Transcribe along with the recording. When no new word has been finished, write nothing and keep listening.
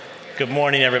Good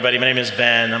morning, everybody. My name is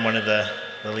Ben. I'm one of the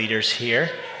leaders here,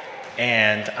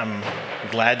 and I'm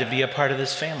glad to be a part of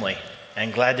this family,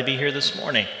 and glad to be here this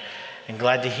morning, and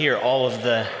glad to hear all of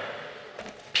the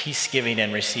peace giving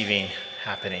and receiving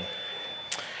happening.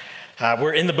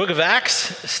 We're in the book of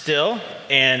Acts still,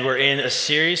 and we're in a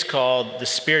series called The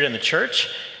Spirit in the Church,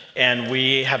 and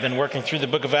we have been working through the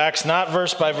book of Acts, not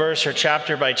verse by verse or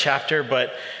chapter by chapter,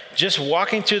 but just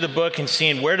walking through the book and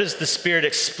seeing where does the Spirit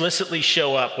explicitly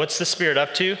show up? What's the Spirit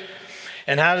up to?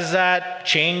 And how does that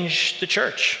change the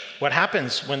church? What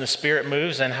happens when the Spirit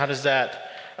moves, and how does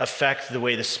that affect the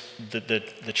way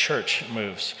the church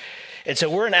moves? And so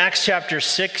we're in Acts chapter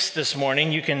 6 this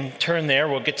morning. You can turn there.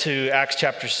 We'll get to Acts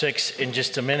chapter 6 in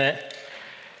just a minute.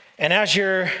 And as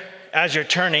you're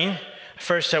turning,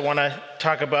 first I want to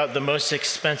talk about the most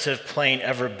expensive plane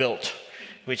ever built,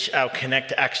 which I'll connect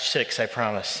to Acts 6, I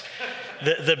promise.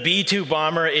 The B-2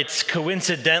 bomber, it's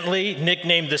coincidentally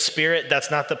nicknamed the Spirit. That's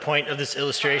not the point of this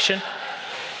illustration.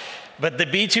 But the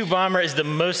B-2 bomber is the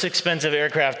most expensive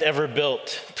aircraft ever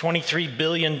built. $23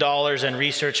 billion in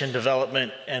research and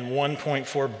development and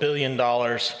 $1.4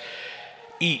 billion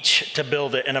each to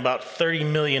build it, and about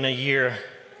 $30 million a year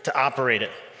to operate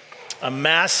it. A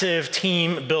massive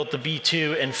team built the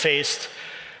B-2 and faced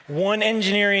one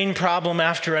engineering problem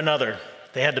after another.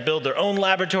 They had to build their own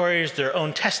laboratories, their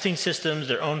own testing systems,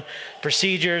 their own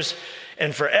procedures.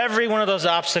 And for every one of those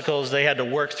obstacles, they had to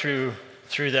work through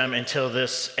them until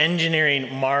this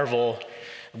engineering marvel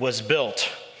was built.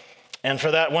 And for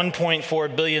that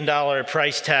 $1.4 billion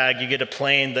price tag, you get a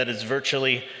plane that is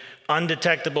virtually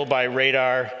undetectable by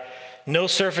radar. No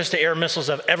surface-to-air missiles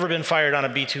have ever been fired on a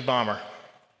B-2 bomber.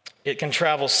 It can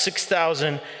travel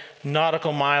 6,000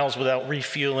 nautical miles without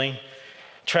refueling,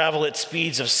 travel at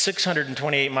speeds of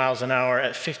 628 miles an hour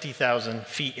at 50,000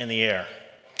 feet in the air.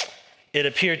 It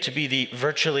appeared to be the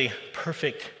virtually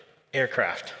perfect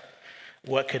aircraft.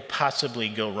 What could possibly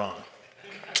go wrong?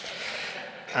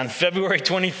 On February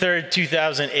 23rd,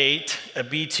 2008, a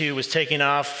B-2 was taking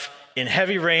off in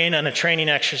heavy rain on a training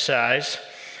exercise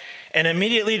and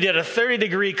immediately did a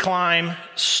 30-degree climb,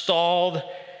 stalled,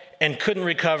 and couldn't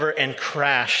recover and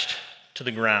crashed to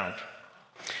the ground.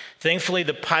 Thankfully,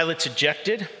 the pilots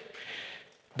ejected,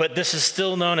 but this is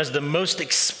still known as the most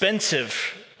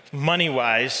expensive,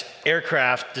 money-wise,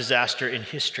 aircraft disaster in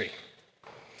history.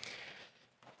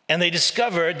 And they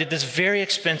discovered that this very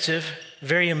expensive,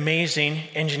 very amazing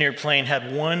engineered plane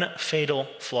had one fatal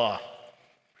flaw.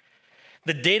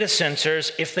 The data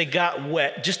sensors, if they got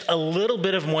wet, just a little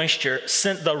bit of moisture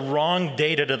sent the wrong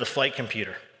data to the flight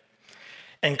computer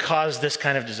and caused this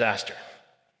kind of disaster.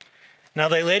 Now,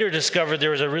 they later discovered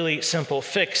there was a really simple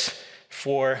fix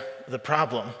for the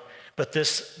problem, but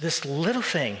this little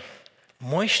thing,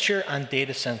 moisture on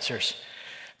data sensors,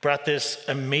 brought this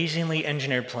amazingly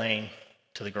engineered plane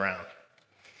to the ground.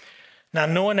 Now,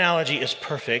 no analogy is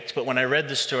perfect, but when I read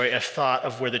this story, I thought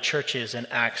of where the church is in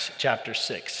Acts chapter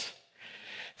 6.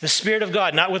 The Spirit of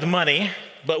God, not with money,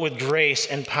 but with grace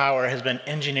and power, has been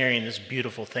engineering this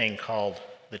beautiful thing called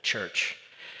the church.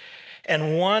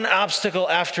 And one obstacle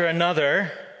after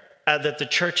another that the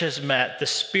church has met, the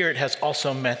Spirit has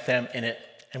also met them in it.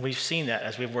 And we've seen that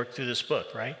as we've worked through this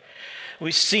book, right?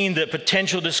 We've seen the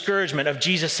potential discouragement of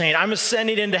Jesus saying, I'm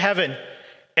ascending into heaven,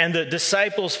 and the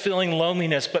disciples feeling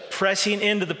loneliness, but pressing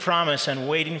into the promise and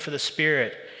waiting for the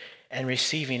Spirit and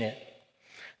receiving it.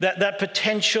 That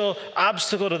potential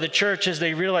obstacle to the church as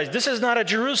they realize this is not a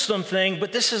Jerusalem thing,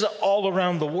 but this is an all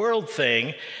around the world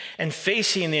thing, and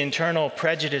facing the internal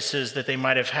prejudices that they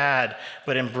might have had,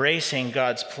 but embracing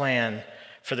God's plan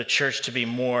for the church to be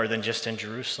more than just in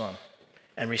Jerusalem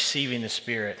and receiving the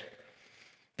Spirit.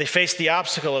 They face the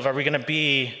obstacle of, are we going to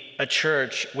be a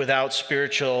church without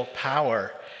spiritual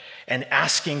power, and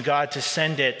asking God to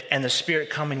send it and the Spirit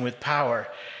coming with power.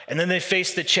 And then they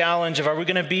face the challenge of, are we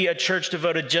going to be a church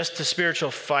devoted just to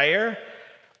spiritual fire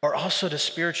or also to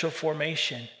spiritual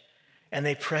formation? And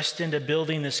they pressed into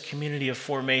building this community of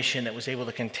formation that was able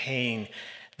to contain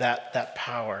that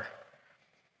power.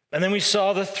 And then we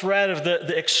saw the threat of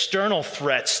the external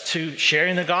threats to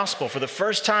sharing the gospel. For the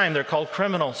first time, they're called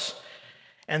criminals.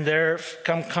 And they're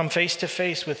come face to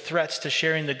face with threats to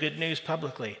sharing the good news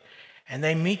publicly. And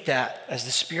they meet that as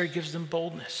the Spirit gives them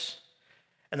boldness.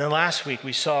 And then last week,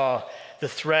 we saw the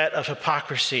threat of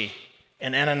hypocrisy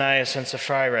in Ananias and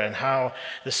Sapphira and how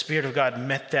the Spirit of God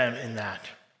met them in that.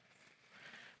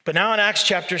 But now in Acts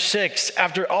chapter 6,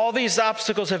 after all these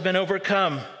obstacles have been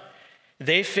overcome,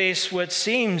 they face what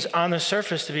seems on the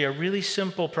surface to be a really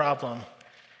simple problem,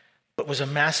 but was a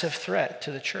massive threat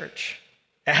to the church.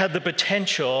 It had the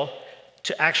potential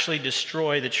to actually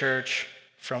destroy the church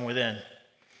from within.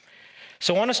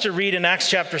 So I want us to read in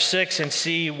Acts chapter 6 and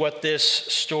see what this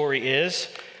story is.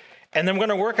 And then we're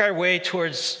going to work our way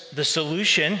towards the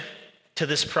solution to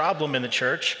this problem in the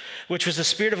church, which was the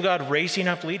Spirit of God raising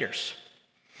up leaders.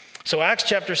 So Acts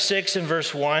chapter 6 and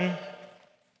verse 1,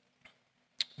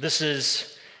 this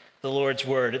is the Lord's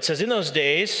word. It says, "In those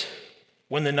days,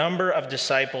 when the number of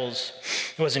disciples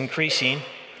was increasing,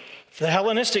 the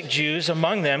Hellenistic Jews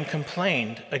among them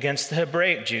complained against the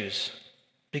Hebraic Jews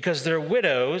because their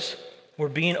widows were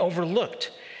being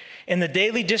overlooked in the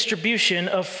daily distribution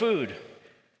of food.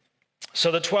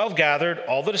 So the 12 gathered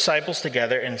all the disciples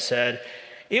together and said,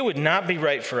 'It would not be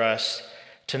right for us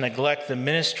to neglect the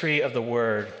ministry of the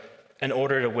word in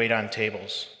order to wait on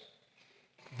tables.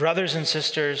 Brothers and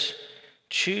sisters,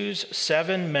 choose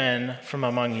 7 men from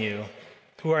among you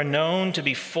who are known to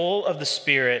be full of the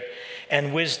Spirit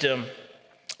and wisdom.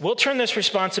 We'll turn this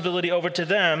responsibility over to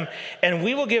them, and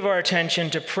we will give our attention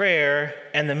to prayer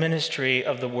and the ministry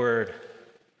of the word.'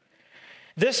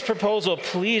 This proposal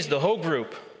pleased the whole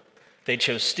group. They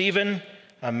chose Stephen,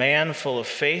 a man full of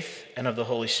faith and of the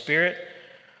Holy Spirit,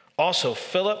 also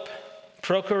Philip,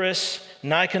 Prochorus,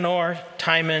 Nicanor,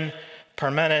 Timon,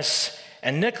 Parmenas,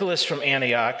 and Nicholas from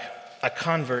Antioch, a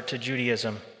convert to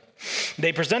Judaism.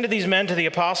 They presented these men to the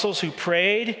apostles, who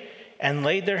prayed and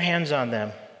laid their hands on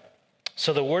them.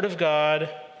 So the word of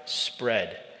God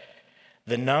spread.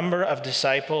 The number of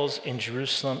disciples in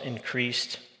Jerusalem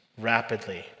increased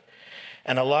rapidly,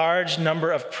 and a large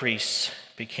number of priests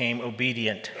became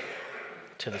obedient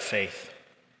to the faith."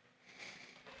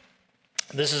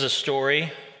 This is a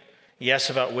story,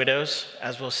 yes, about widows,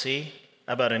 as we'll see,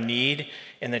 about a need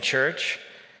in the church,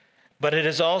 but it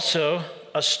is also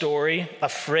a story, a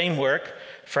framework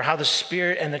for how the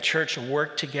Spirit and the church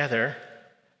work together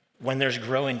when there's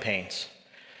growing pains.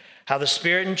 How the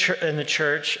Spirit and the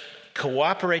church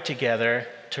cooperate together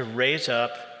to raise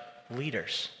up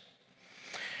leaders.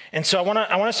 And so I want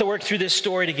us to work through this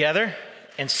story together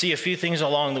and see a few things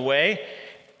along the way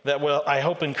that will, I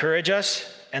hope, encourage us.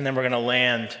 And then we're going to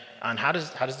land on how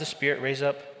does the Spirit raise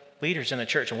up leaders in the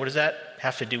church, and what does that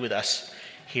have to do with us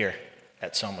here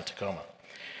at Soma Tacoma?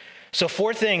 So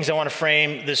 4 things I want to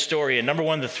frame this story in. Number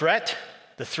 1, the threat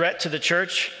to the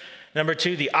church. Number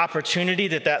 2, the opportunity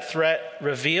that threat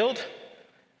revealed.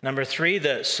 Number 3,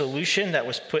 the solution that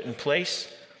was put in place.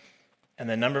 And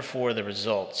then number 4, the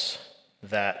results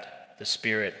that the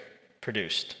Spirit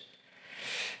produced.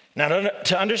 Now,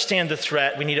 to understand the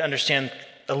threat, we need to understand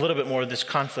a little bit more of this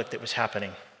conflict that was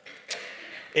happening.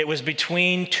 It was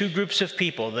between 2 groups of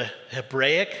people, the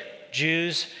Hebraic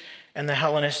Jews and the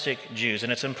Hellenistic Jews.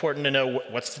 And it's important to know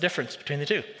what's the difference between the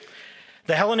two.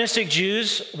 The Hellenistic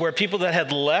Jews were people that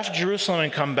had left Jerusalem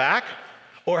and come back,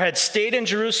 or had stayed in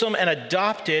Jerusalem and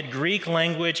adopted Greek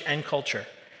language and culture.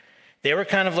 They were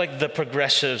kind of like the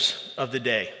progressives of the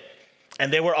day.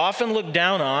 And they were often looked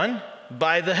down on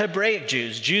by the Hebraic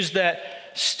Jews, Jews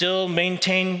that still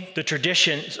maintain the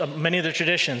traditions, many of the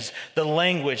traditions, the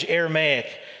language,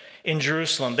 Aramaic in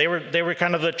Jerusalem. They were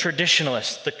kind of the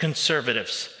traditionalists, the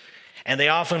conservatives. And they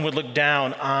often would look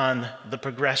down on the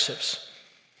progressives.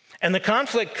 And the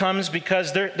conflict comes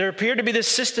because there appeared to be this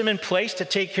system in place to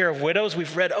take care of widows.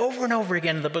 We've read over and over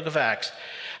again in the book of Acts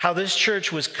how this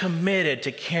church was committed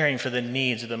to caring for the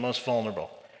needs of the most vulnerable.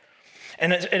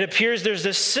 And it appears there's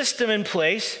this system in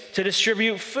place to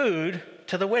distribute food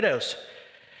to the widows.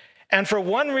 And for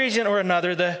one reason or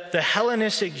another, the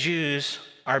Hellenistic Jews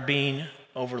are being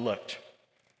overlooked.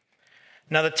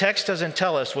 Now, the text doesn't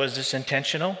tell us, was this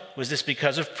intentional? Was this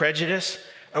because of prejudice?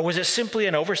 Or was it simply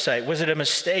an oversight? Was it a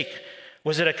mistake?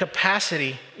 Was it a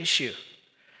capacity issue?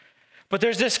 But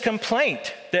there's this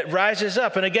complaint that rises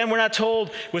up. And again, we're not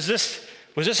told, was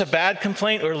this a bad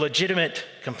complaint or a legitimate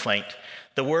complaint?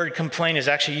 The word complaint is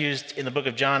actually used in the book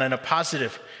of John in a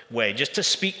positive way, just to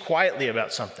speak quietly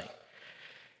about something.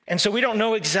 And so we don't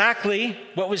know exactly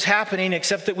what was happening,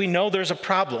 except that we know there's a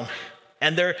problem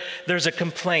and there's a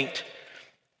complaint.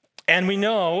 And we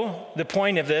know, the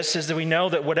point of this is that we know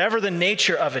that whatever the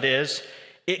nature of it is,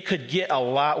 it could get a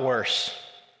lot worse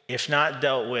if not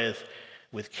dealt with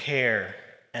care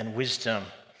and wisdom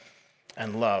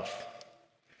and love.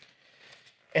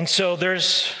 And so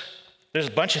there's a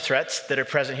bunch of threats that are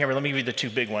present here, but let me read the 2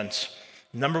 big ones.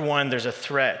 Number 1, there's a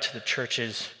threat to the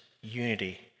church's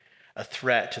unity. A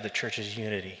threat to the church's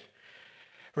unity.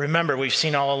 Remember, we've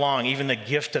seen all along, even the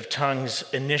gift of tongues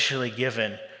initially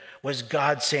given was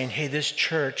God saying, hey, this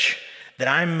church that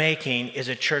I'm making is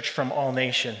a church from all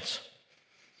nations.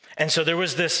 And so there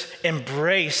was this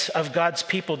embrace of God's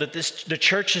people that the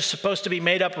church is supposed to be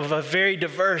made up of a very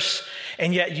diverse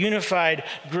and yet unified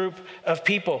group of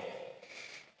people.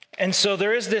 And so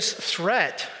there is this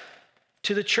threat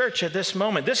to the church at this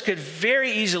moment. This could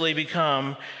very easily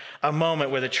become a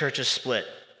moment where the church is split,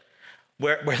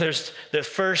 where there's the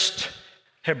first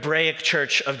Hebraic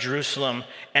church of Jerusalem,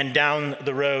 and down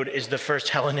the road is the first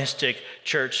Hellenistic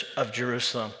church of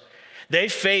Jerusalem. They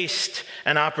faced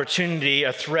an opportunity,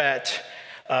 a threat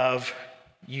of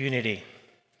unity.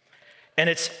 And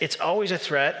it's always a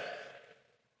threat.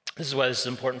 This is why this is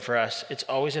important for us. It's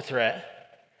always a threat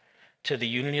to the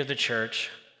unity of the church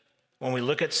when we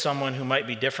look at someone who might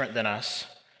be different than us,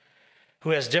 who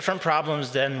has different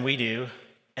problems than we do,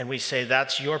 and we say,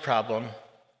 that's your problem,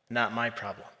 not my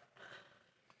problem.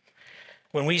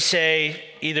 When we say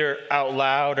either out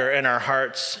loud or in our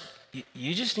hearts,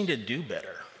 you just need to do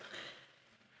better.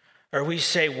 Or we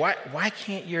say, why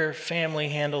can't your family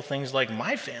handle things like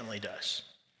my family does?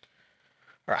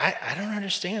 Or I don't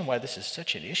understand why this is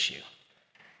such an issue.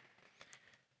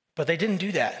 But they didn't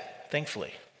do that,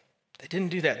 thankfully. They didn't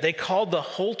do that. They called the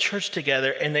whole church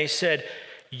together and they said,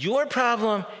 your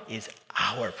problem is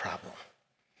our problem.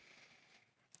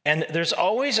 And there's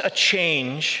always a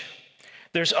change.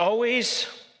 There's always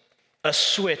a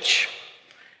switch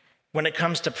when it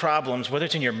comes to problems, whether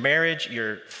it's in your marriage,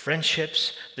 your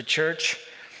friendships, the church.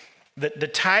 The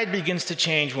tide begins to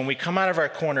change when we come out of our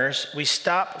corners, we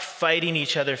stop fighting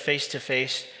each other face to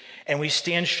face, and we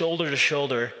stand shoulder to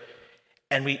shoulder,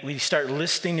 and we start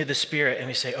listening to the Spirit, and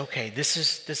we say, okay, this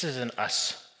is an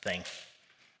us thing.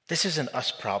 This is an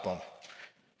us problem.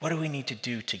 What do we need to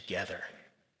do together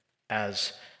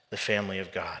as the family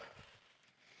of God?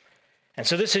 And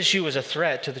so this issue was a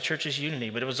threat to the church's unity,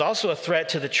 but it was also a threat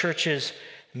to the church's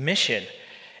mission.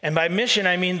 And by mission,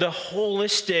 I mean the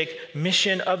holistic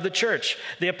mission of the church.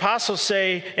 The apostles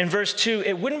say in verse 2,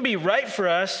 it wouldn't be right for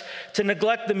us to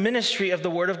neglect the ministry of the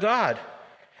Word of God.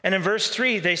 And in verse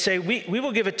 3, they say, we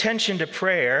will give attention to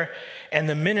prayer and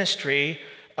the ministry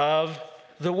of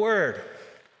the Word.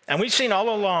 And we've seen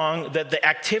all along that the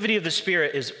activity of the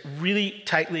Spirit is really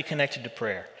tightly connected to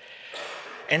prayer.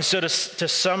 And so to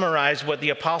summarize what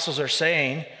the apostles are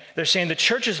saying, they're saying the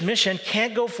church's mission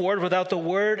can't go forward without the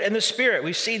Word and the Spirit.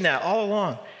 We've seen that all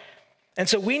along. And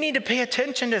so we need to pay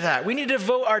attention to that. We need to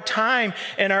devote our time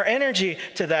and our energy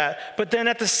to that. But then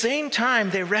at the same time,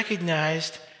 they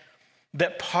recognized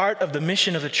that part of the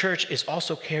mission of the church is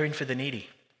also caring for the needy,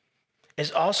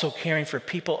 is also caring for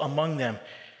people among them.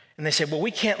 And they said, well,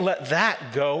 we can't let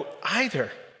that go either.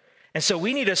 And so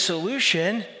we need a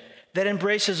solution that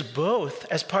embraces both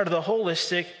as part of the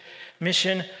holistic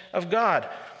mission of God.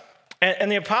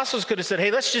 And the apostles could have said,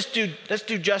 hey, let's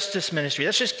do justice ministry.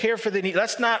 Let's just care for the needy.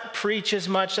 Let's not preach as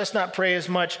much. Let's not pray as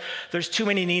much. There's too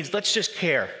many needs. Let's just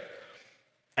care.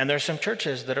 And there's some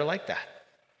churches that are like that.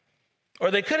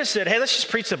 Or they could have said, hey, let's just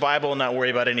preach the Bible and not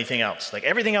worry about anything else. Like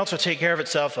everything else will take care of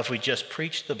itself if we just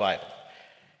preach the Bible.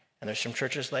 And there's some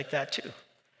churches like that too.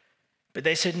 But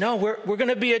they said, no, we're going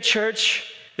to be a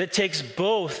church that takes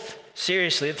both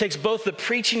seriously. It takes both the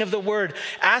preaching of the Word,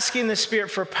 asking the Spirit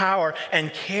for power,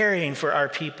 and caring for our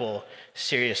people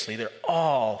seriously. They're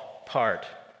all part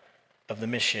of the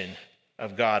mission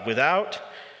of God. Without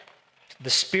the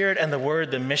Spirit and the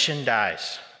Word, the mission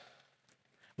dies.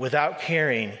 Without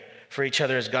caring for each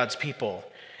other as God's people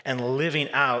and living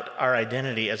out our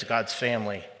identity as God's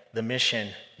family, the mission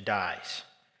dies.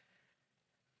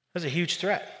 It was a huge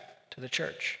threat to the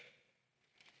church.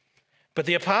 But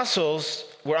the apostles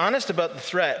were honest about the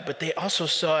threat, but they also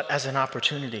saw it as an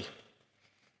opportunity.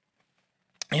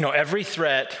 You know, every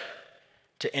threat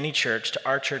to any church, to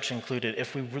our church included,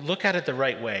 if we look at it the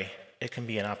right way, it can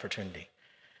be an opportunity.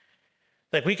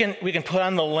 Like we can put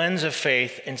on the lens of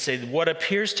faith and say what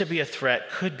appears to be a threat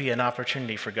could be an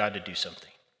opportunity for God to do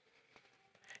something.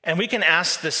 And we can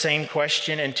ask the same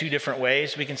question in two different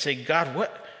ways. We can say, God,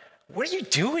 what are you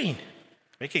doing?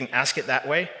 We can ask it that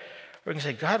way. We're going to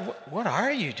say, God, what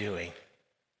are you doing?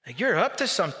 Like, you're up to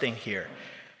something here.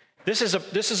 This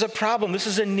is a problem. This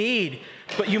is a need.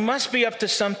 But you must be up to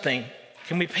something.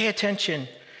 Can we pay attention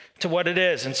to what it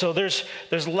is? And so there's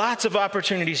lots of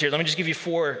opportunities here. Let me just give you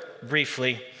 4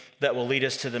 briefly that will lead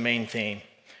us to the main theme.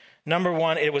 Number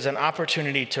 1, it was an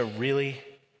opportunity to really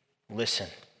listen.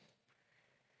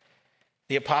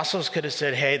 The apostles could have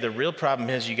said, hey, the real problem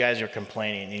is you guys are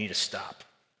complaining. You need to stop.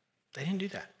 They didn't do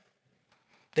that.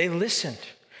 They listened.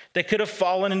 They could have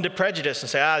fallen into prejudice and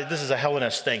say, this is a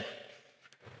Hellenist thing.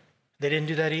 They didn't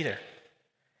do that either.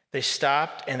 They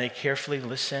stopped and they carefully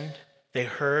listened. They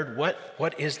heard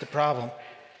what is the problem.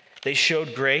 They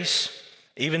showed grace.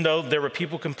 Even though there were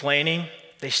people complaining,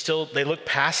 they looked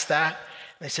past that.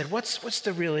 And they said, what's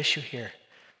the real issue here?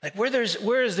 Like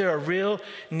where is there a real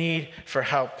need for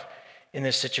help in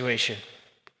this situation?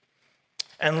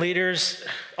 And leaders,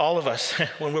 all of us,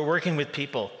 when we're working with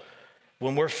people,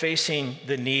 when we're facing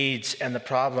the needs and the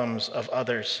problems of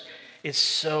others, it's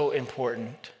so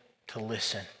important to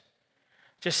listen.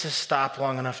 Just to stop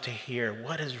long enough to hear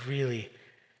what is really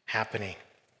happening.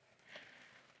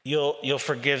 You'll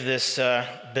forgive this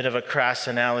bit of a crass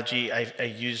analogy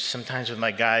I use sometimes with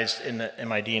my guys in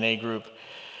my DNA group.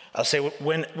 I'll say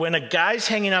when a guy's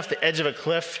hanging off the edge of a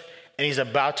cliff and he's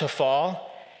about to fall,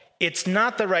 it's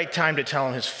not the right time to tell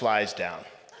him his fly's down,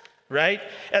 right?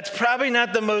 That's probably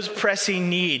not the most pressing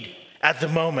need at the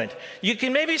moment. You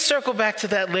can maybe circle back to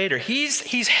that later.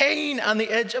 He's hanging on the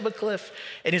edge of a cliff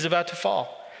and he's about to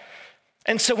fall.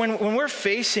 And so when we're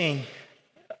facing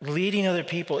leading other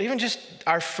people, even just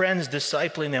our friends,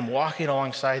 discipling them, walking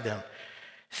alongside them,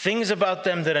 things about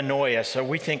them that annoy us, or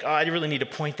we think, I really need to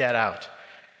point that out.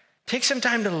 Take some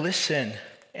time to listen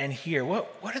and hear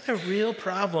what are the real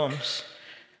problems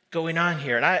going on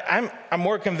here. And I'm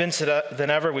more convinced than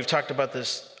ever, we've talked about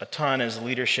this a ton as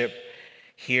leadership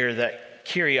here, that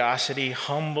curiosity,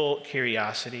 humble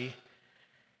curiosity,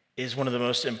 is one of the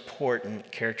most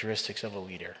important characteristics of a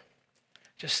leader.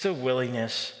 Just the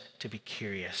willingness to be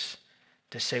curious,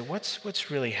 to say,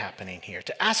 what's really happening here?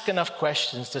 To ask enough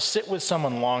questions, to sit with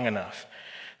someone long enough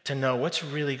to know what's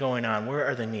really going on, where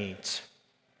are the needs?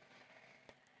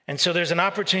 And so there's an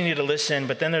opportunity to listen,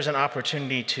 but then there's an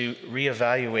opportunity to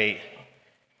reevaluate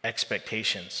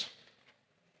expectations.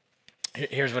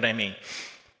 Here's what I mean.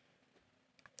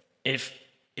 If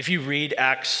you read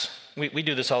Acts, we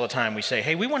do this all the time. We say,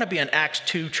 hey, we want to be an Acts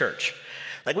 2 church.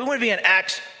 Like we want to be an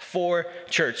Acts 4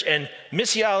 church. And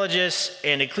missiologists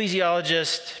and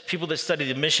ecclesiologists, people that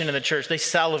study the mission of the church, they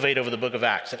salivate over the book of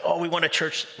Acts. Like, we want a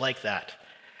church like that.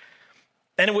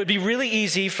 And it would be really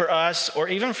easy for us, or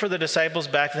even for the disciples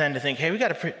back then, to think, hey, we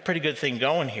got a pretty good thing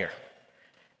going here.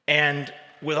 And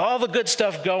with all the good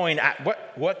stuff going,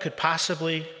 what could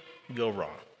possibly go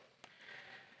wrong?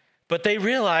 But they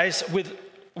realize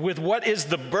with what is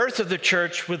the birth of the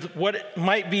church, with what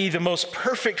might be the most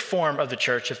perfect form of the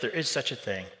church, if there is such a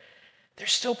thing,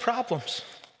 there's still problems.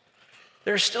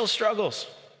 There's still struggles.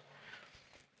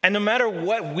 And no matter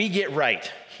what we get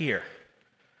right here,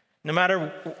 no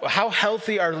matter how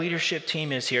healthy our leadership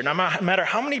team is here, no matter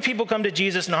how many people come to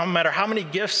Jesus, no matter how many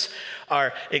gifts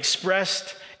are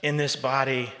expressed in this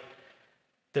body,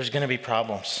 there's going to be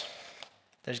problems.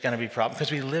 There's going to be problems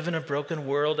because we live in a broken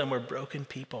world and we're broken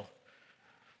people.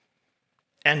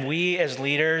 And we as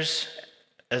leaders,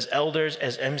 as elders,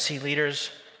 as MC leaders,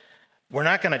 we're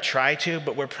not going to try to,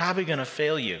 but we're probably going to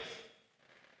fail you.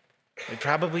 We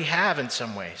probably have in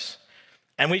some ways.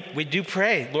 And we do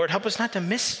pray, Lord, help us not to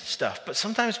miss stuff, but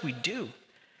sometimes we do.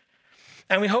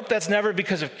 And we hope that's never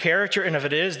because of character, and if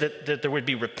it is, that there would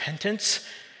be repentance.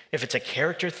 If it's a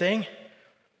character thing,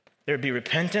 there would be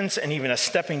repentance and even a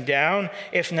stepping down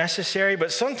if necessary,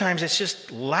 but sometimes it's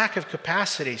just lack of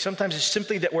capacity. Sometimes it's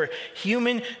simply that we're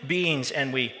human beings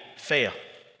and we fail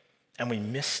and we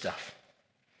miss stuff.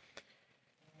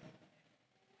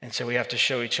 And so we have to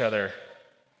show each other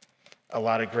a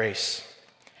lot of grace.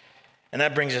 And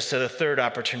that brings us to the third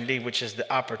opportunity, which is the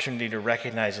opportunity to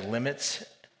recognize limits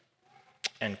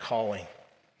and calling.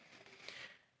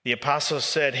 The apostles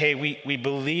said, hey, we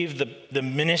believe the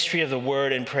ministry of the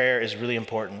word and prayer is really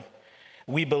important.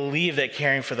 We believe that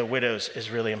caring for the widows is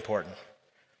really important.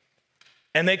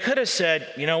 And they could have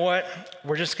said, you know what?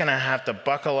 We're just going to have to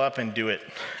buckle up and do it.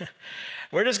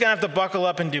 We're just going to have to buckle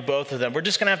up and do both of them. We're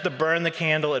just going to have to burn the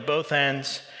candle at both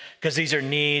ends because these are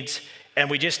needs, and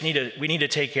we need to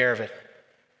take care of it.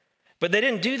 But they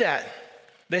didn't do that.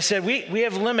 They said, we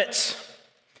have limits,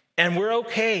 and we're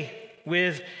okay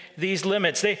with these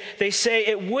limits. They say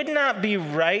it would not be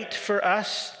right for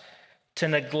us to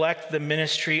neglect the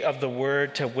ministry of the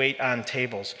word to wait on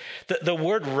tables. The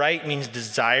word right means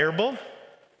desirable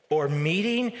or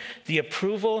meeting the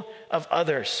approval of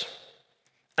others.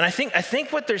 And I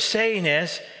think what they're saying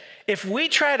is, if we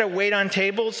try to wait on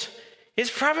tables, it's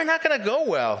probably not going to go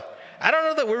well. I don't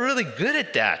know that we're really good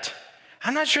at that.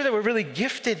 I'm not sure that we're really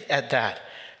gifted at that.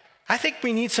 I think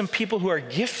we need some people who are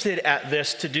gifted at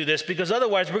this to do this, because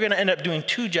otherwise we're going to end up doing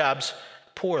two jobs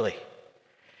poorly.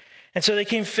 And so they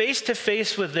came face to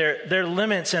face with their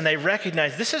limits, and they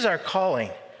recognized this is our calling,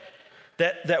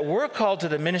 that we're called to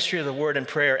the ministry of the word and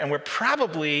prayer, and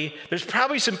there's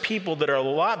probably some people that are a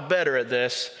lot better at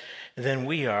this than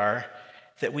we are,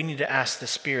 that we need to ask the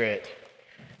Spirit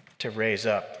to raise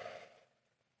up.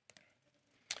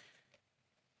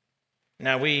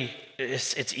 Now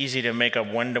it's easy to make a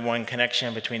one-to-one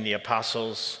connection between the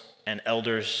apostles and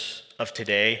elders of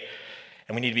today,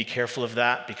 and we need to be careful of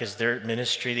that because their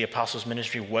ministry, the apostles'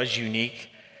 ministry, was unique.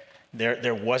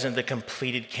 There wasn't the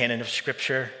completed canon of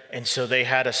Scripture, and so they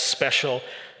had a special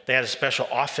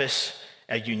office,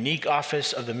 a unique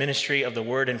office of the ministry of the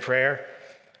word and prayer.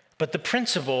 But the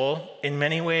principle, in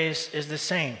many ways, is the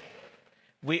same.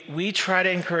 We try to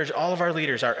encourage all of our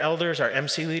leaders, our elders, our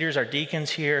MC leaders, our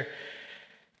deacons here,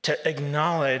 to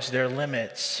acknowledge their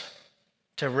limits,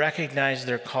 to recognize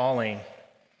their calling,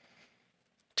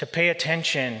 to pay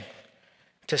attention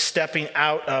to stepping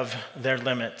out of their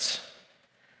limits.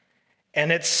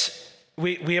 And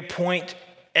we appoint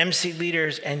MC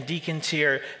leaders and deacons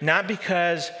here, not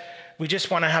because we just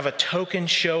want to have a token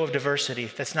show of diversity.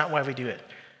 That's not why we do it.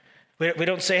 We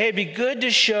don't say, hey, it'd be good to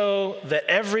show that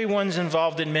everyone's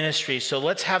involved in ministry, so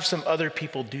let's have some other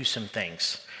people do some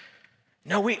things.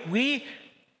 No, we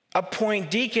appoint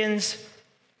deacons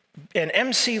and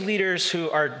MC leaders who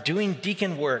are doing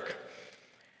deacon work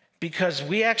because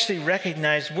we actually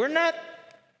recognize we're not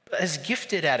as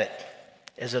gifted at it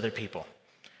as other people.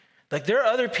 Like, there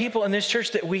are other people in this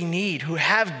church that we need who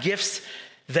have gifts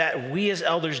that we as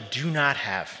elders do not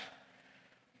have.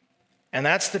 And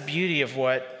that's the beauty of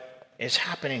what is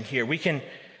happening here. We can,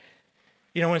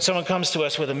 when someone comes to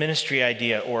us with a ministry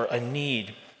idea or a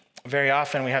need, very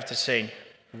often we have to say,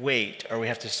 wait, or we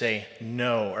have to say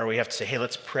no, or we have to say, hey,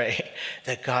 let's pray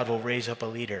that God will raise up a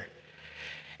leader.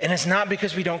 And it's not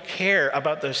because we don't care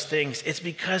about those things. It's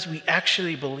because we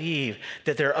actually believe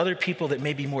that there are other people that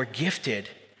may be more gifted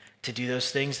to do those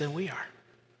things than we are.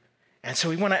 And so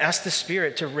we want to ask the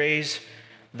Spirit to raise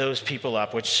those people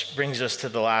up, which brings us to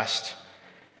the last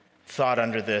thought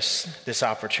under this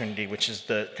opportunity, which is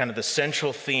the kind of the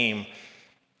central theme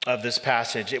of this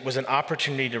passage. It was an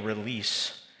opportunity to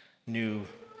release new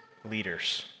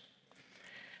leaders.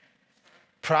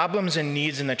 Problems and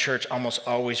needs in the church almost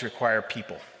always require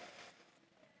people.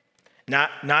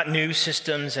 Not new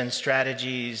systems and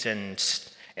strategies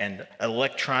and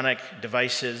electronic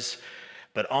devices,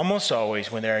 but almost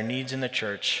always when there are needs in the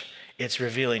church, it's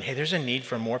revealing, hey, there's a need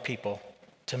for more people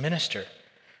to minister,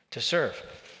 to serve.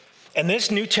 And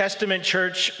this New Testament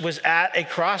church was at a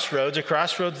crossroads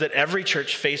that every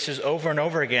church faces over and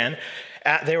over again.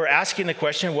 They were asking the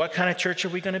question, what kind of church are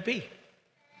we going to be?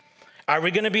 Are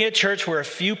we going to be a church where a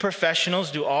few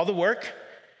professionals do all the work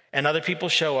and other people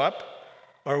show up?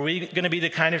 Or are we going to be the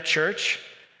kind of church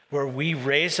where we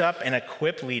raise up and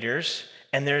equip leaders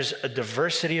and there's a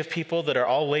diversity of people that are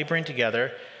all laboring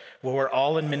together, where we're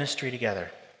all in ministry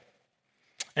together?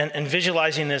 And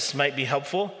visualizing this might be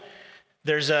helpful.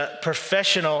 There's a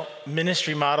professional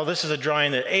ministry model. This is a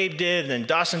drawing that Abe did, and then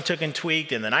Dawson took and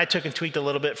tweaked, and then I took and tweaked a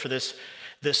little bit for this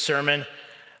sermon.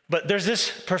 But there's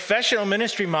this professional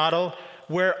ministry model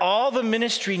where all the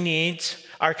ministry needs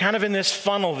are kind of in this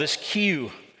funnel, this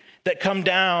queue that come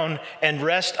down and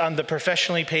rest on the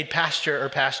professionally paid pastor or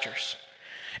pastors.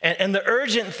 And the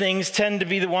urgent things tend to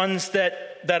be the ones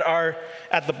that are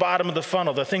at the bottom of the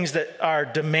funnel, the things that are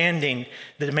demand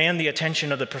the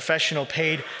attention of the professional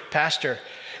paid pastor.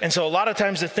 And so a lot of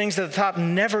times the things at the top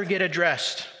never get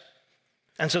addressed.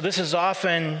 And so this is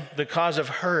often the cause of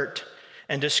hurt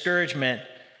and discouragement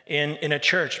in a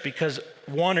church, because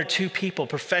one or two people,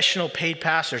 professional paid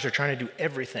pastors, are trying to do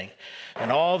everything.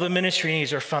 And all the ministry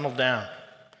needs are funneled down.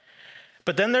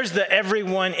 But then there's the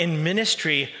everyone in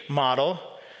ministry model,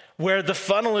 where the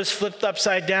funnel is flipped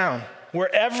upside down,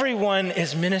 where everyone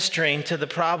is ministering to the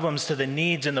problems, to the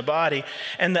needs in the body.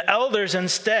 And the elders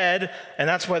instead, and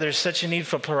that's why there's such a need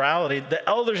for plurality, the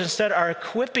elders instead are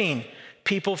equipping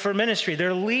people for ministry.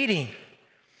 They're leading.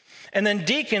 And then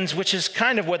deacons, which is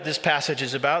kind of what this passage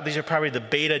is about. These are probably the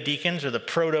beta deacons or the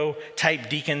prototype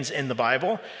deacons in the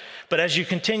Bible. But as you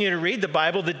continue to read the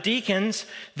Bible, the deacons,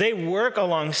 they work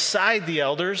alongside the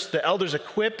elders. The elders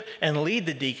equip and lead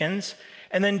the deacons.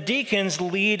 And then deacons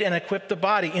lead and equip the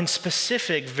body in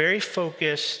specific, very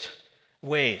focused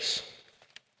ways.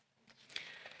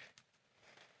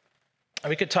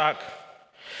 We could talk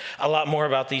a lot more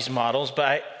about these models,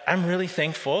 but I'm really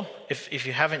thankful. If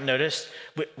you haven't noticed,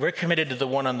 we're committed to the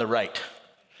one on the right.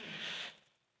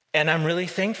 And I'm really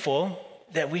thankful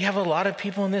that we have a lot of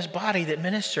people in this body that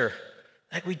minister.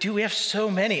 Like we do, we have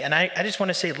so many. And I just want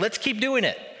to say, let's keep doing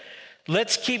it.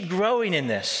 Let's keep growing in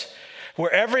this,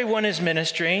 where everyone is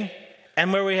ministering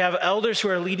and where we have elders who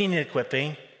are leading and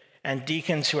equipping and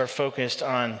deacons who are focused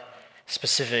on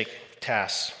specific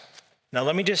tasks. Now,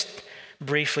 let me just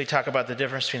briefly talk about the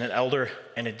difference between an elder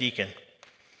and a deacon.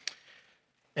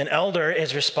 An elder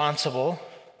is responsible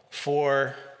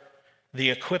for the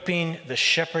equipping, the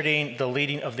shepherding, the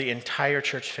leading of the entire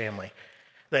church family.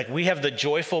 Like we have the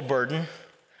joyful burden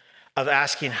of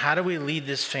asking, how do we lead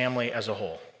this family as a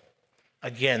whole?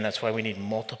 Again, that's why we need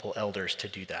multiple elders to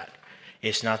do that.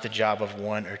 It's not the job of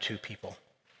one or two people.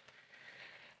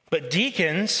 But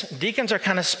deacons are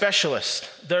kind of specialists.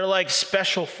 They're like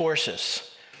special forces.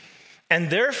 And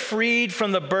they're freed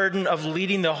from the burden of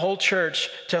leading the whole church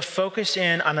to focus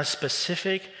in on a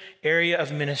specific area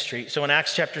of ministry. So in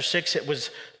Acts chapter 6, it was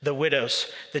the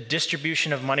widows, the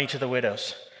distribution of money to the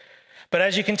widows. But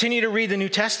as you continue to read the New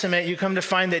Testament, you come to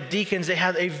find that deacons, they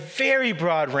have a very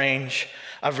broad range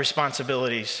of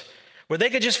responsibilities where they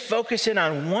could just focus in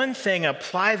on one thing,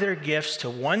 apply their gifts to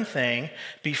one thing,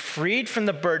 be freed from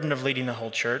the burden of leading the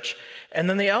whole church. And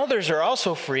then the elders are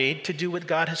also freed to do what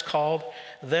God has called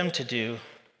them to do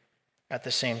at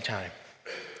the same time.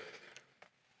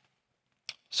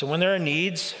 So when there are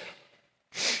needs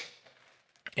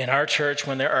in our church,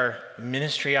 when there are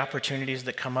ministry opportunities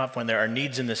that come up, when there are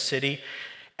needs in the city,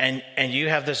 and you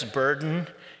have this burden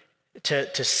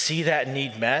to see that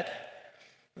need met,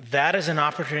 that is an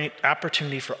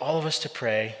opportunity for all of us to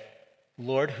pray,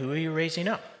 Lord, who are you raising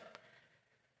up?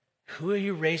 Who are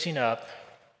you raising up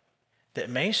that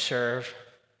may serve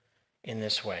in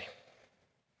this way?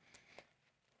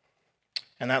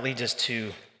 And that leads us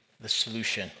to the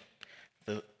solution,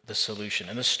 the solution.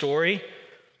 And the story,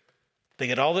 they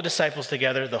get all the disciples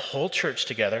together, the whole church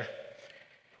together,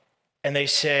 and they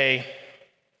say,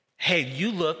 hey, you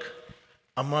look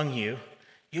among you,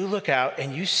 you look out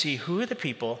and you see who are the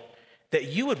people that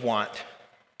you would want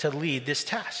to lead this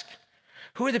task.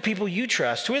 Who are the people you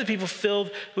trust? Who are the people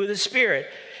filled with the Spirit?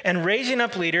 And raising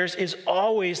up leaders is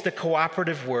always the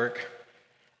cooperative work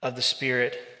of the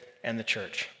Spirit and the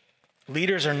church.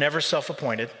 Leaders are never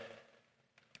self-appointed,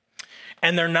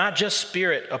 and they're not just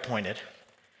Spirit appointed.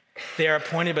 They are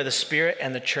appointed by the Spirit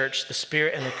and the church, the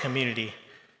Spirit and the community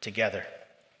together.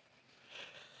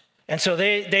 And so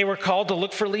they were called to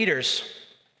look for leaders.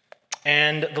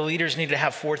 And the leaders needed to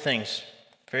have four things.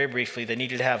 Very briefly, they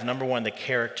needed to have, number one, the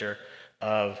character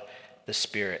of the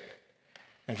Spirit.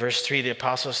 In verse 3, the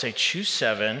apostles say, choose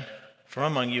 7 from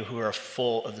among you who are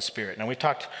full of the Spirit. Now, we've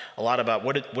talked a lot about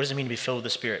what does it mean to be filled with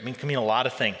the Spirit? It can mean a lot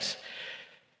of things.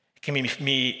 It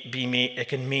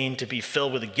can mean to be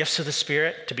filled with the gifts of the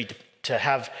Spirit, to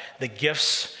have the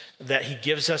gifts that he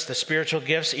gives us, the spiritual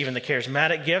gifts, even the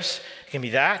charismatic gifts. It can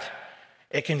be that.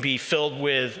 It can be filled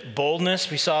with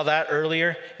boldness. We saw that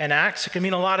earlier in Acts. It can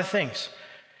mean a lot of things.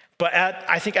 But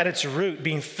I think at its root,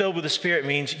 being filled with the Spirit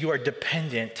means you are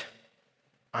dependent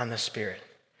on the Spirit.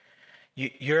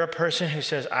 You're a person who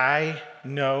says, I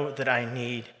know that I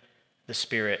need the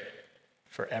Spirit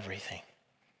for everything.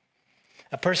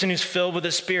 A person who's filled with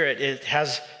the Spirit, it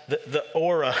has the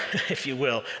aura, if you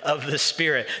will, of the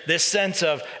Spirit. This sense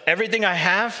of everything I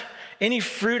have, any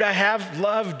fruit I have,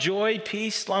 love, joy,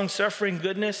 peace, long-suffering,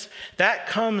 goodness, that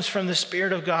comes from the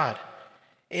Spirit of God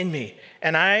in me.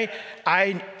 And I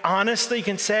honestly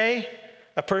can say,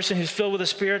 a person who's filled with the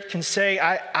Spirit can say,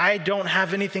 I don't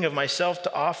have anything of myself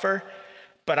to offer,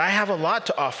 but I have a lot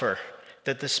to offer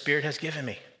that the Spirit has given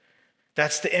me.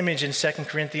 That's the image in 2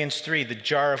 Corinthians 3, the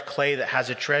jar of clay that has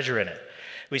a treasure in it.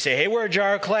 We say, hey, we're a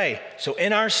jar of clay. So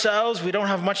in ourselves, we don't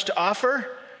have much to offer,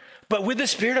 but with the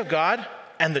Spirit of God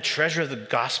and the treasure of the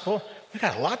gospel, we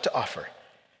got a lot to offer.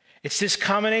 It's this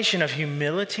combination of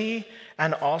humility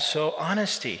and also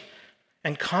honesty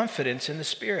and confidence in the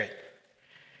Spirit.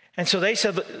 And so they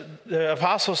said, the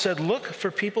apostles said, look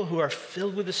for people who are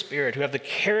filled with the Spirit, who have the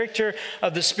character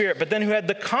of the Spirit, but then who had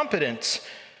the competence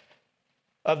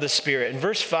of the Spirit. In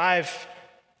verse 5,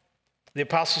 the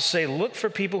apostles say, look for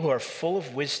people who are full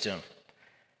of wisdom.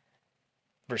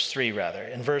 Verse 3, rather.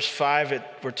 In verse 5,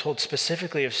 we're told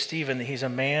specifically of Stephen that he's a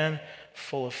man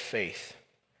full of faith.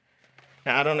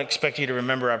 Now, I don't expect you to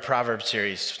remember our Proverbs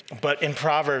series, but in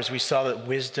Proverbs, we saw that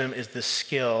wisdom is the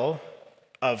skill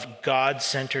of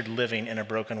God-centered living in a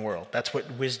broken world. That's what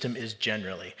wisdom is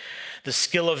generally. The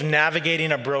skill of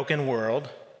navigating a broken world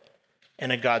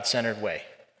in a God-centered way.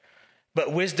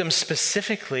 But wisdom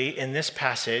specifically in this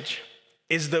passage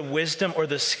is the wisdom or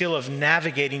the skill of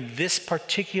navigating this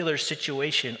particular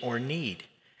situation or need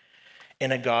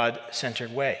in a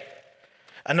God-centered way.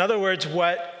 In other words,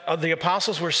 what the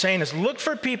apostles were saying is look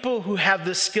for people who have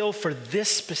the skill for this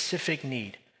specific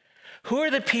need. Who are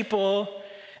the people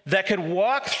that could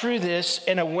walk through this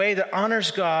in a way that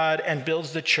honors God and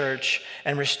builds the church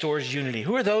and restores unity?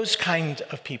 Who are those kind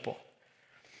of people?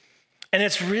 And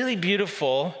it's really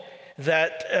beautiful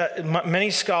that many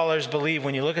scholars believe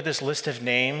when you look at this list of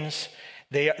names,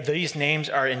 these names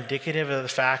are indicative of the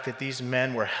fact that these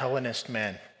men were Hellenist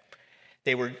men.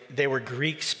 They were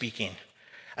Greek-speaking.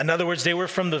 In other words, they were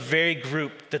from the very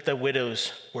group that the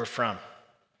widows were from.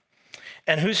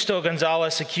 And Justo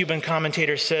Gonzalez, a Cuban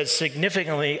commentator, says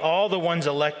significantly, all the ones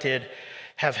elected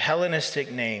have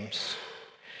Hellenistic names.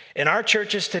 In our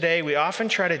churches today, we often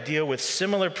try to deal with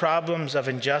similar problems of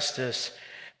injustice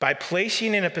by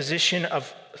placing in a position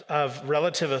of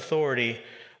relative authority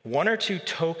one or two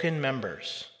token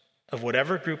members of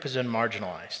whatever group has been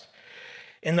marginalized,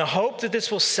 in the hope that this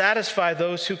will satisfy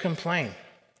those who complain.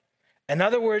 In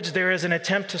other words, there is an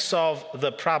attempt to solve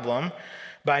the problem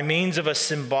by means of a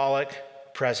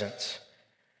symbolic presence.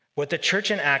 What the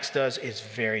church in Acts does is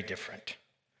very different,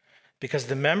 because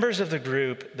the members of the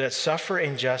group that suffer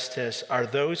injustice are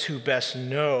those who best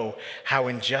know how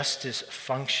injustice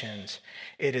functions.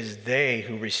 It is they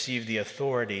who receive the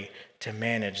authority to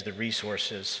manage the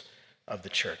resources of the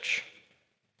church.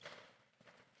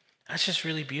 That's just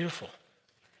really beautiful.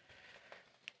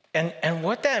 And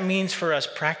what that means for us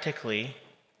practically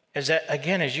is that,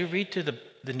 again, as you read through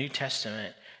the New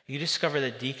Testament, you discover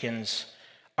that deacons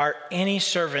are any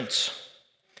servants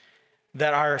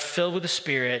that are filled with the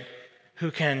Spirit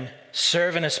who can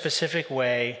serve in a specific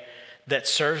way that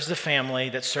serves the family,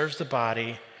 that serves the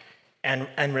body,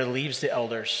 and relieves the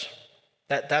elders.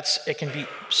 It can be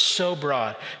so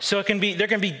broad. So there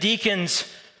can be deacons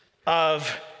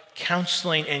of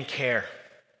counseling and care.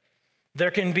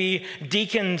 There can be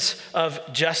deacons of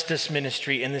justice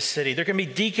ministry in the city. There can be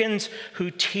deacons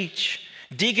who teach,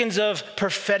 deacons of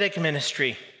prophetic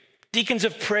ministry, deacons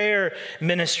of prayer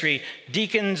ministry,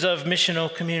 deacons of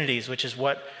missional communities, which is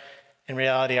what, in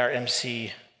reality, our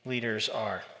MC leaders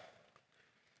are.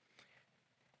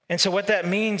 And so what that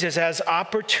means is, as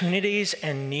opportunities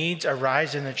and needs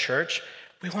arise in the church,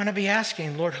 we want to be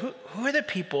asking, Lord, who are the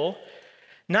people,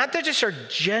 not that just are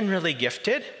generally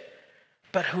gifted,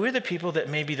 but who are the people that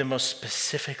may be the most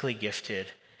specifically gifted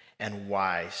and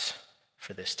wise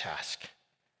for this task,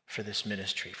 for this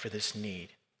ministry, for this need,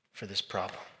 for this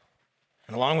problem?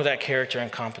 And along with that character and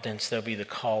competence, there'll be the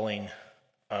calling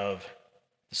of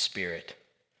the Spirit.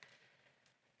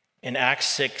 In Acts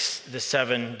 6, the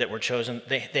 7 that were chosen,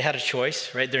 they had a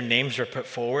choice, right? Their names were put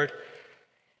forward.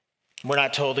 We're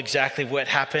not told exactly what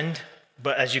happened,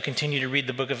 but as you continue to read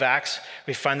the book of Acts,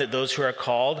 we find that those who are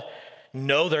called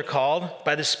know they're called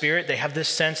by the Spirit. They have this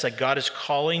sense that God is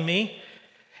calling me.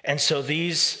 And so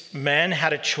these men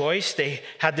had a choice. They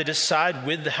had to decide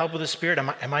with the help of the Spirit,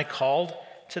 am I called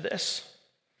to this?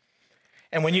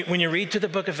 And when you read through the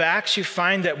book of Acts, you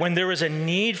find that when there was a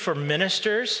need for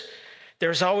ministers,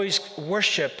 there's always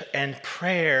worship and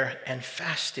prayer and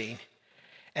fasting.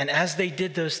 And as they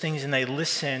did those things and they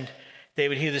listened, they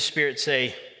would hear the Spirit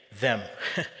say, them.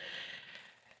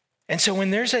 And so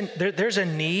when there's a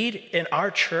need in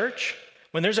our church,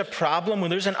 when there's a problem, when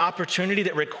there's an opportunity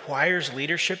that requires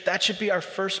leadership, that should be our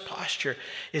first posture,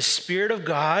 is Spirit of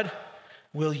God,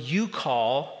 will you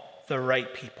call the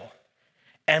right people?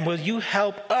 And will you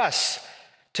help us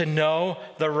to know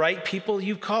the right people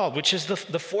you've called, which is the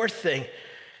fourth thing,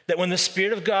 that when the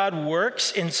Spirit of God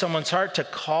works in someone's heart to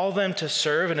call them to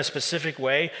serve in a specific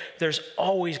way, there's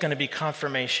always going to be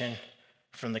confirmation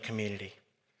from the community.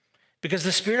 Because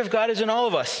the Spirit of God is in all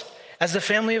of us as the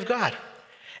family of God.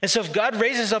 And so if God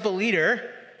raises up a leader,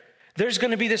 there's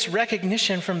going to be this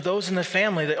recognition from those in the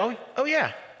family that, oh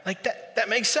yeah, like that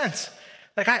makes sense.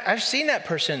 Like I've seen that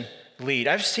person lead.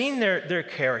 I've seen their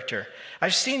character.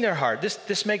 I've seen their heart.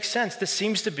 This makes sense. This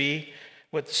seems to be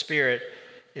what the Spirit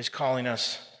is calling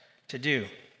us to do.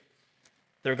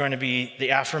 They're going to be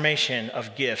the affirmation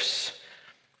of gifts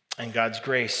and God's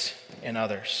grace in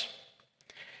others.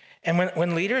 And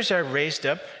when leaders are raised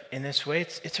up in this way,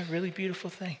 it's a really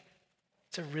beautiful thing.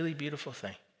 It's a really beautiful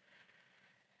thing.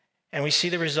 And we see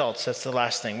the results. That's the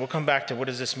last thing. We'll come back to what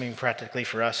does this mean practically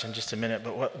for us in just a minute.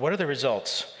 But what are the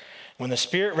results? When the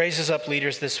Spirit raises up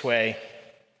leaders this way,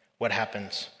 what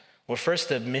happens? Well, first,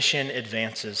 the mission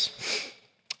advances.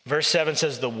 Verse 7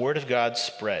 says, the word of God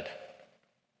spread,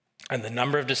 and the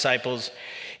number of disciples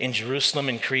in Jerusalem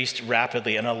increased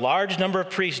rapidly. And a large number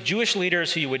of priests, Jewish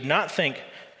leaders who you would not think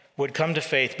would come to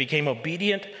faith, became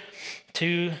obedient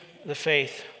to the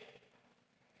faith.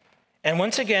 And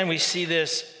once again, we see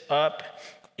this up,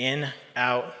 in,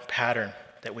 out pattern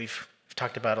that we've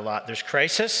talked about a lot. There's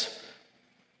crisis,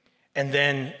 and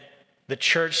then the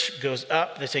church goes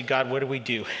up. They say, God, what do we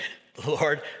do?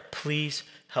 Lord, please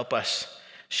help us.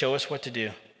 Show us what to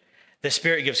do. The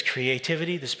Spirit gives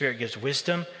creativity. The Spirit gives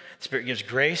wisdom. The Spirit gives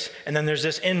grace. And then there's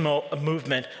this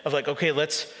movement of like, okay,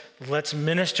 let's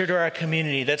minister to our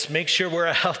community. Let's make sure we're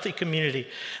a healthy community.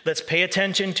 Let's pay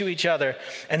attention to each other.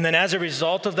 And then as a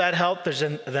result of that help, there's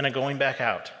then a going back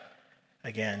out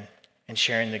again and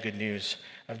sharing the good news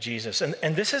of Jesus.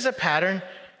 And this is a pattern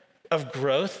of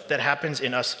growth that happens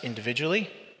in us individually.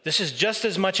 This is just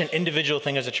as much an individual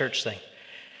thing as a church thing.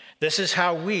 This is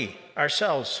how we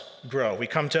ourselves grow. We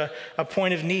come to a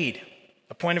point of need,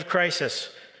 a point of crisis,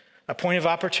 a point of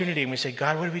opportunity, and we say,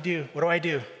 God, what do we do? What do I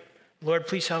do? Lord,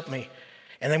 please help me.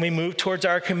 And then we move towards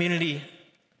our community.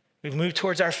 We move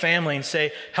towards our family and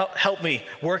say, help me,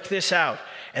 work this out.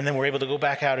 And then we're able to go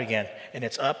back out again. And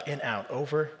it's up and out,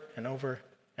 over and over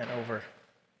and over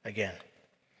again.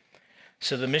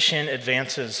 So the mission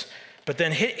advances. But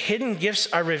then hidden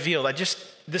gifts are revealed.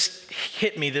 This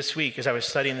hit me this week as I was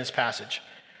studying this passage.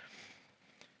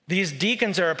 These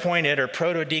deacons are appointed, or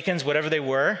proto-deacons, whatever they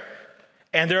were,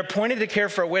 and they're appointed to care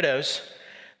for widows.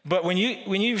 But when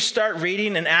you start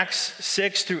reading in Acts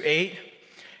 6 through 8,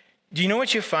 do you know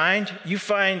what you find? You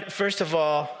find, first of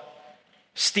all,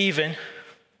 Stephen,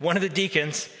 one of the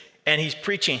deacons, and he's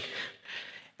preaching,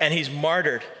 and he's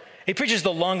martyred. He preaches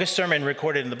the longest sermon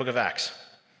recorded in the book of Acts.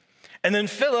 And then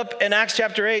Philip, in Acts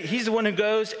chapter 8, he's the one who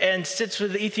goes and sits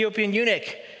with the Ethiopian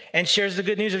eunuch and shares the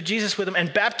good news of Jesus with him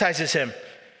and baptizes him,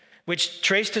 which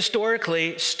traced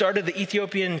historically started the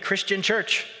Ethiopian Christian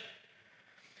church.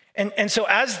 And so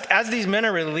as these men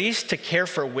are released to care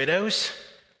for widows,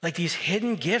 like these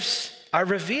hidden gifts are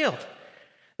revealed.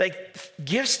 Like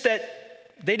gifts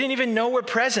that they didn't even know were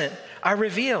present are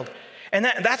revealed. And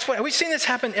that's why we've seen this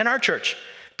happen in our church.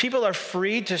 People are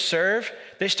freed to serve.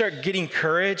 They start getting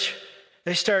courage.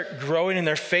 They start growing in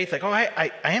their faith. Like, oh,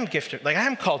 I am gifted. Like, I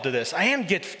am called to this. I am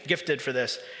gifted for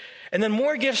this. And then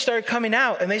more gifts start coming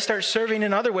out, and they start serving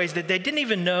in other ways that they didn't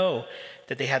even know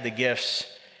that they had the gifts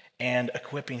and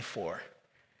equipping for.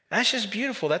 That's just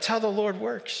beautiful. That's how the Lord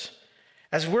works.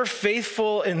 As we're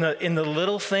faithful in the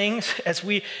little things, as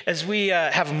we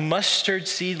have mustard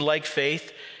seed-like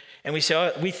faith, and we say,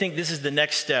 oh, we think this is the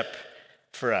next step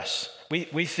for us.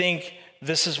 We think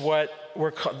this is what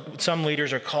some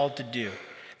leaders are called to do.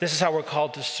 This is how we're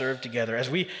called to serve together. As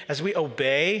we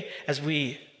obey, as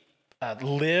we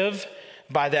live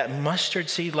by that mustard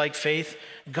seed-like faith,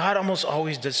 God almost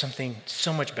always does something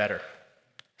so much better,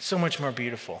 so much more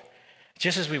beautiful,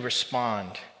 just as we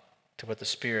respond to what the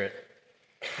Spirit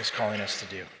is calling us to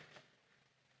do.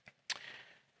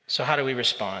 So how do we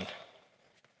respond?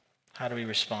 How do we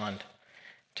respond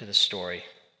to the story?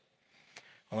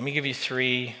 Well, let me give you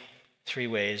three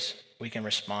ways we can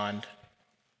respond.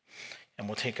 And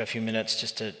we'll take a few minutes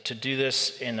just to do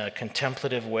this in a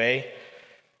contemplative way.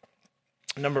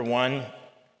 Number one,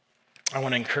 I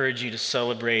want to encourage you to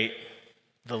celebrate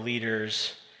the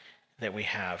leaders that we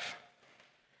have.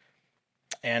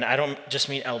 And I don't just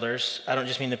mean elders. I don't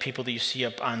just mean the people that you see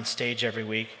up on stage every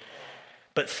week.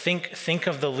 But think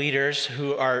of the leaders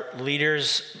who are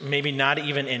leaders maybe not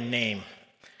even in name,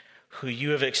 who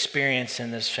you have experienced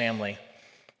in this family.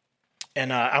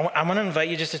 And I want to invite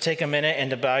you just to take a minute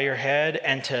and to bow your head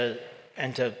and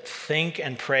to think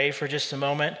and pray for just a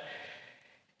moment.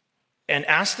 And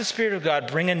ask the Spirit of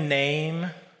God, bring a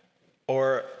name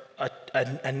or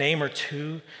a name or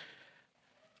two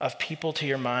of people to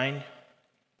your mind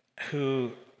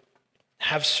who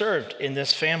have served in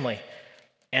this family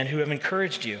and who have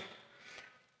encouraged you.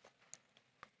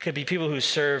 Could be people who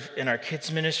serve in our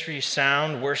kids ministry,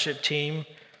 sound, worship team,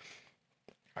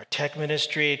 our tech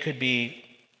ministry. It could be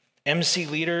MC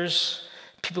leaders,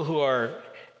 people who are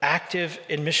active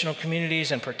in missional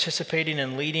communities and participating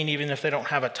and leading even if they don't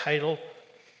have a title.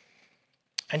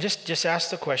 And just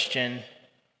ask the question,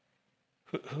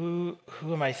 who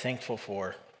am I thankful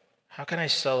for? How can I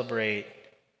celebrate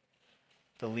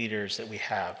the leaders that we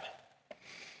have?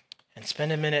 And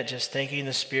spend a minute just thanking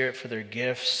the Spirit for their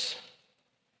gifts,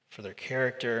 for their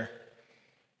character,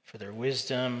 for their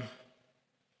wisdom,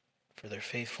 for their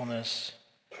faithfulness.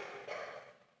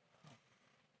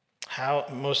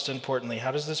 Most importantly,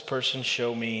 how does this person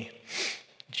show me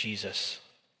Jesus?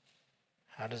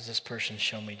 How does this person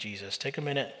show me Jesus? Take a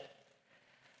minute,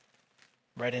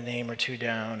 write a name or two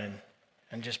down,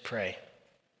 and just pray.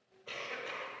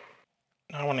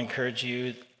 I want to encourage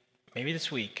you, maybe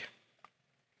this week,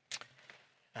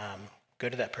 go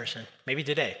to that person. Maybe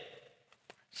today,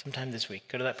 sometime this week,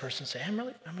 go to that person and say,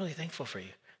 I'm really thankful for you.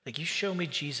 Like, you show me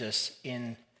Jesus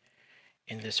in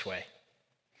this way.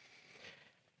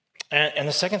 And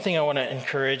the second thing I want to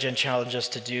encourage and challenge us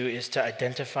to do is to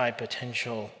identify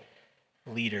potential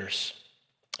leaders.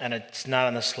 And it's not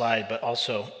on the slide, but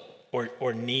also,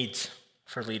 or needs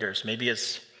for leaders. Maybe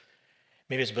it's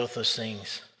both those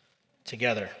things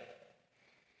together.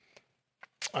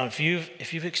 If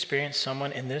you've experienced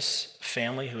someone in this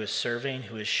family who is serving,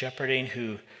 who is shepherding,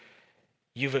 who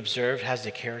you've observed has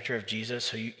the character of Jesus,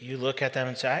 so you look at them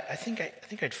and say, I think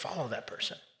I'd follow that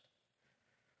person.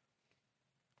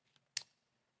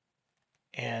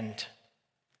 And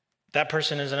that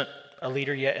person isn't a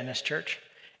leader yet in this church,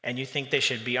 and you think they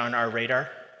should be on our radar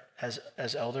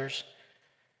as elders,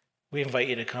 we invite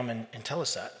you to come and tell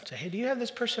us that. Say, hey, do you have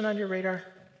this person on your radar?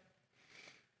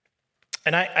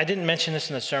 And I didn't mention this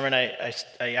in the sermon. I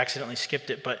accidentally skipped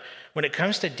it. But when it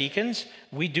comes to deacons,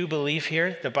 we do believe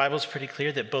here, the Bible's pretty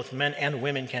clear that both men and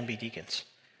women can be deacons.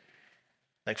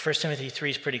 Like 1 Timothy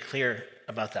 3 is pretty clear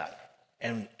about that,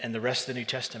 and the rest of the New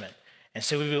Testament. And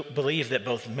so we believe that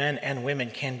both men and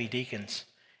women can be deacons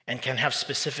and can have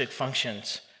specific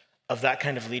functions of that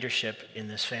kind of leadership in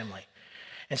this family.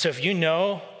 And so if you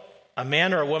know a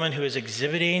man or a woman who is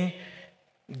exhibiting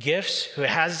gifts, who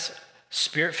has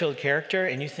Spirit-filled character,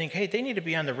 and you think, hey, they need to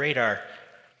be on the radar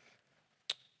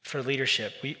for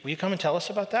leadership, will you come and tell us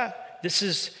about that? This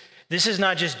is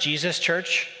not just Jesus'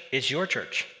 church, it's your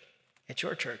church. It's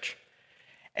your church.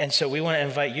 And so we want to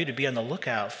invite you to be on the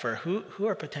lookout for who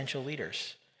are potential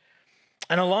leaders.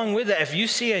 And along with that, if you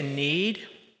see a need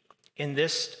in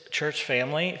this church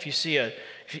family, if you see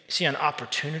an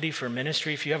opportunity for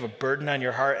ministry, if you have a burden on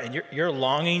your heart and you're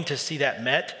longing to see that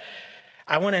met,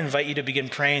 I want to invite you to begin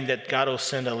praying that God will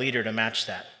send a leader to match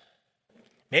that.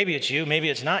 Maybe it's you, maybe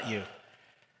it's not you.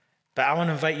 But I want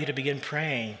to invite you to begin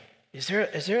praying. Is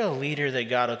there a leader that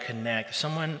God will connect?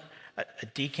 Someone, a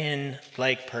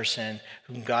deacon-like person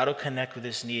whom God will connect with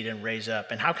this need and raise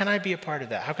up? And how can I be a part of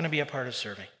that? How can I be a part of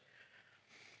serving?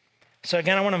 So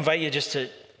again, I want to invite you just to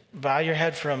bow your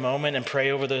head for a moment and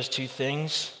pray over those two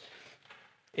things.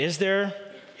 Is there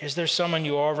someone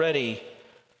you already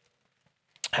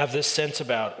have this sense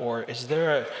about, or is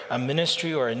there a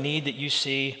ministry or a need that you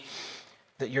see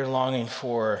that you're longing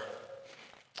for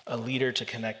a leader to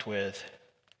connect with?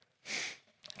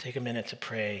 Take a minute to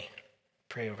pray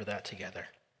over that together.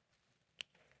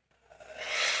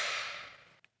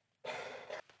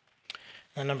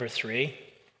 And number 3,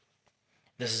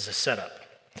 this is a setup.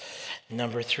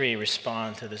 Number 3,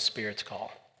 respond to the Spirit's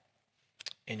call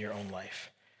in your own life.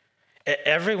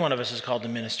 Every one of us is called to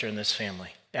minister in this family.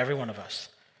 Every one of us.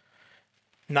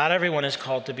 Not everyone is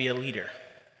called to be a leader.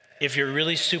 If you're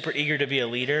really super eager to be a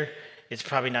leader, it's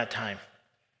probably not time.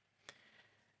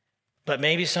 But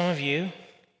maybe some of you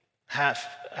have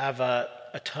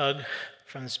a tug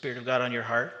from the Spirit of God on your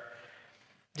heart.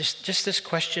 Just this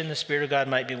question the Spirit of God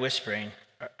might be whispering.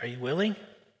 Are you willing?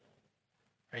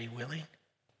 Are you willing?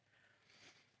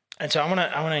 And so I want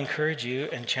to encourage you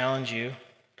and challenge you.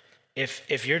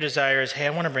 If your desire is, hey,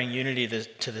 I want to bring unity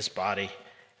to this body.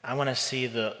 I want to see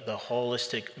the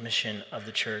holistic mission of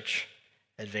the church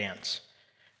advance.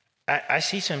 I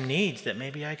see some needs that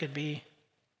maybe I could be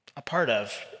a part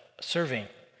of, serving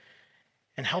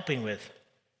and helping with.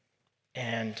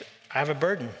 And I have a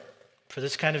burden for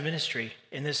this kind of ministry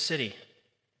in this city.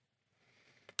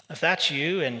 If that's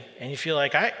you and you feel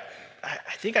like, I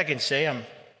think I can say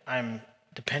I'm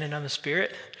dependent on the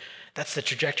Spirit, that's the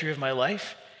trajectory of my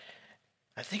life,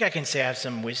 I think I can say I have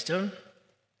some wisdom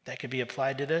that could be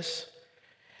applied to this.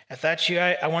 If that's you,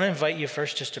 I want to invite you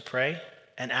first just to pray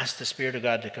and ask the Spirit of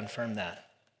God to confirm that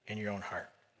in your own heart.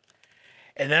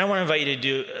 And then I want to invite you to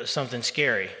do something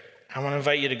scary. I want to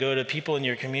invite you to go to people in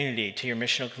your community, to your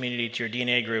missional community, to your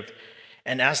DNA group,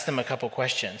 and ask them a couple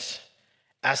questions.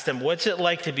 Ask them, what's it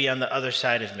like to be on the other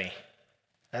side of me?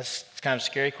 That's kind of a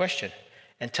scary question.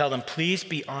 And tell them, please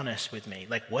be honest with me.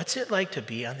 Like, what's it like to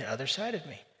be on the other side of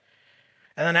me?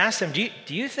 And then ask them,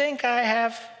 do you think I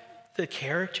have the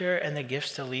character and the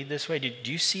gifts to lead this way?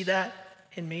 Do you see that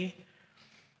in me?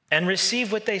 And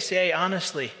receive what they say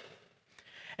honestly.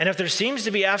 And if there seems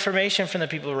to be affirmation from the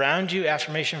people around you,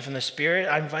 affirmation from the Spirit,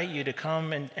 I invite you to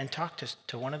come and talk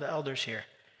to one of the elders here.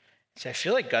 Say, I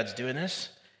feel like God's doing this.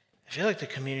 I feel like the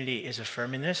community is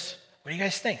affirming this. What do you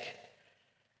guys think?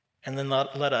 And then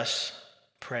let us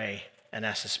pray and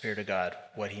ask the Spirit of God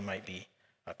what he might be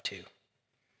up to.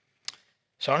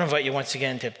 So I want to invite you once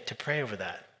again to pray over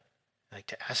that. Like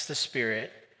to ask the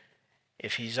Spirit,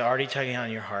 if he's already tugging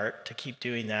on your heart, to keep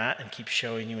doing that and keep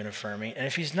showing you and affirming. And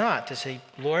if he's not, to say,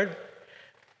 Lord,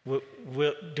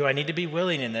 do I need to be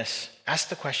willing in this? Ask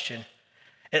the question.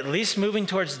 At least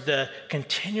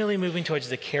continually moving towards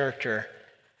the character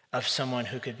of someone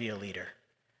who could be a leader,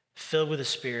 filled with the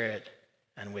Spirit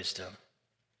and wisdom.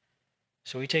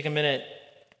 So we take a minute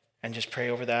and just pray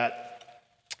over that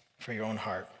for your own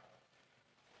heart.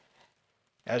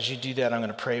 As you do that, I'm going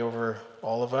to pray over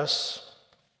all of us,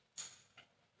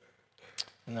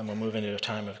 and then we'll move into a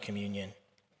time of communion.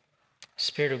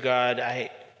 Spirit of God, I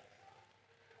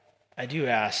do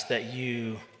ask that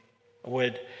you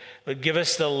would give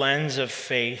us the lens of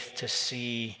faith to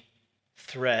see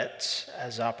threats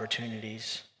as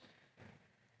opportunities,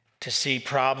 to see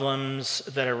problems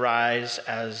that arise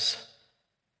as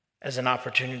an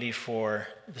opportunity for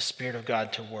the Spirit of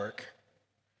God to work.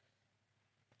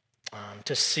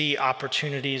 to see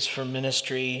opportunities for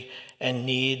ministry and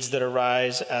needs that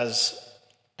arise as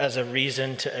a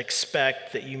reason to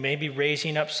expect that you may be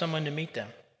raising up someone to meet them.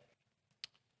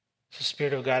 So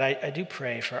Spirit of God, I do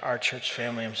pray for our church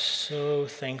family. I'm so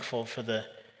thankful for the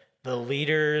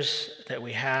leaders that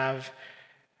we have,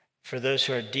 for those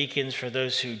who are deacons, for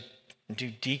those who do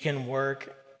deacon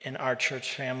work in our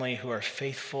church family, who are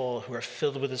faithful, who are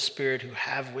filled with the Spirit, who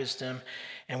have wisdom.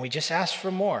 And we just ask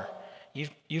for more.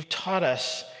 You've taught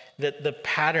us that the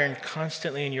pattern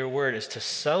constantly in your word is to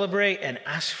celebrate and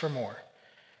ask for more.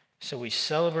 So we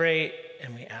celebrate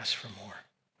and we ask for more.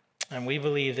 And we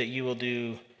believe that you will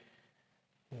do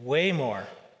way more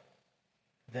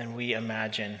than we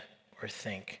imagine or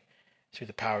think through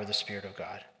the power of the Spirit of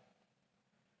God.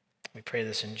 We pray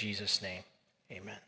this in Jesus' name. Amen.